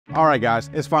All right, guys,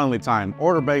 it's finally time.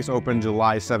 Order banks open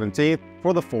July 17th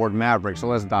for the Ford Maverick, so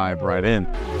let's dive right in.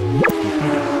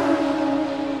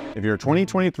 If you're a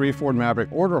 2023 Ford Maverick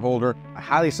order holder, I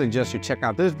highly suggest you check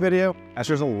out this video, as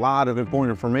there's a lot of important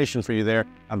information for you there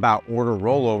about order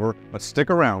rollover, but stick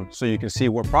around so you can see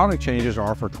what product changes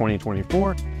are for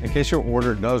 2024. In case your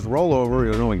order does roll over,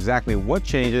 you'll know exactly what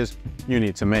changes you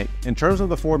need to make. In terms of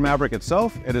the Ford Maverick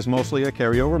itself, it is mostly a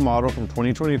carryover model from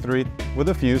 2023 with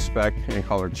a few spec and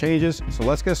color changes. So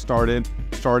let's get started,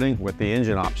 starting with the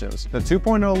engine options. The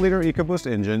 2.0-liter EcoBoost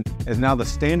engine is now the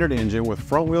standard engine with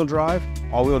front-wheel drive.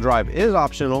 All-wheel drive is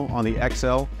optional on the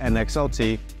XL and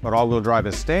XLT, but all-wheel drive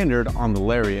is standard on the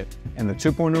Lariat. And the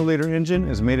 2.0-liter engine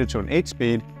is mated to an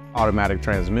 8-speed automatic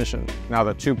transmission. Now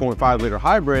the 2.5-liter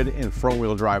hybrid in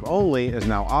front-wheel drive only is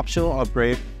now optional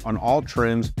upgrade on all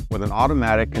trims with an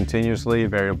automatic continuously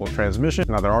variable transmission.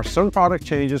 Now there are some product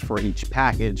changes for each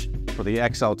package. For the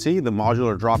XLT, the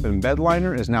modular drop-in bed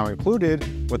liner is now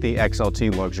included with the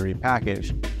XLT luxury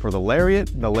package. For the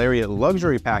Lariat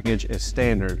luxury package is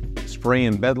standard. Spray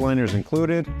and bed liner is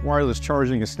included, wireless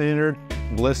charging is standard,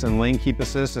 Bliss and lane keep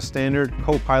assist is standard,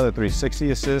 Co-Pilot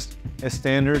 360 assist is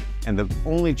standard, and the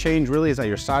only change really is that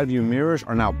your side view mirrors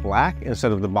are now black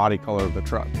instead of the body color of the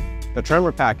truck. The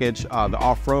Tremor package, the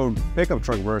off-road pickup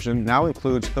truck version, now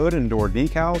includes hood and door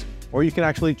decals, or you can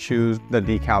actually choose the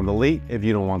decal delete if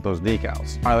you don't want those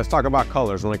decals. All right, let's talk about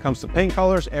colors. When it comes to paint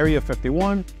colors, Area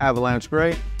 51, Avalanche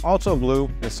Gray, Alto Blue,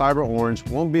 and Cyber Orange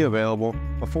won't be available,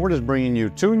 but Ford is bringing you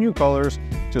two new colors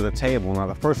to the table. Now,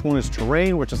 the first one is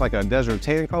Terrain, which is like a desert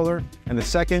tan color, and the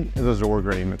second is Azure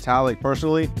Gray Metallic.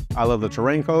 Personally, I love the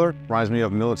Terrain color, reminds me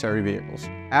of military vehicles.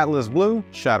 Atlas Blue,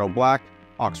 Shadow Black,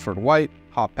 Oxford White,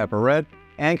 Hot Pepper Red,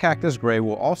 and Cactus Gray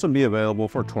will also be available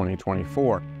for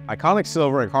 2024. Iconic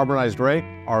Silver and Carbonized Gray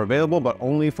are available, but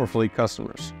only for fleet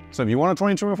customers. So if you want a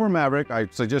 2024 Maverick, I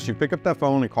suggest you pick up that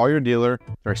phone and call your dealer.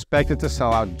 They're expected to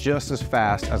sell out just as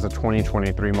fast as the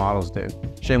 2023 models did.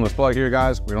 Shameless plug here,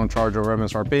 guys. We don't charge over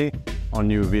MSRP on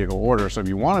new vehicle orders. So if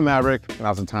you want a Maverick,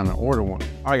 now's the time to order one.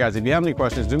 All right, guys, if you have any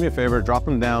questions, do me a favor, drop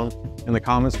them down in the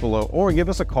comments below, or give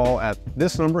us a call at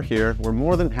this number here. We're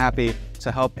more than happy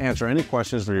to help answer any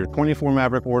questions for your 24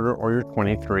 Maverick order or your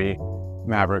 23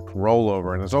 Maverick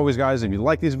rollover. And as always, guys, if you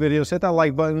like these videos, hit that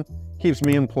like button, keeps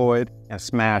me employed, and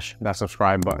smash that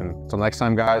subscribe button. Until next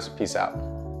time, guys, peace out.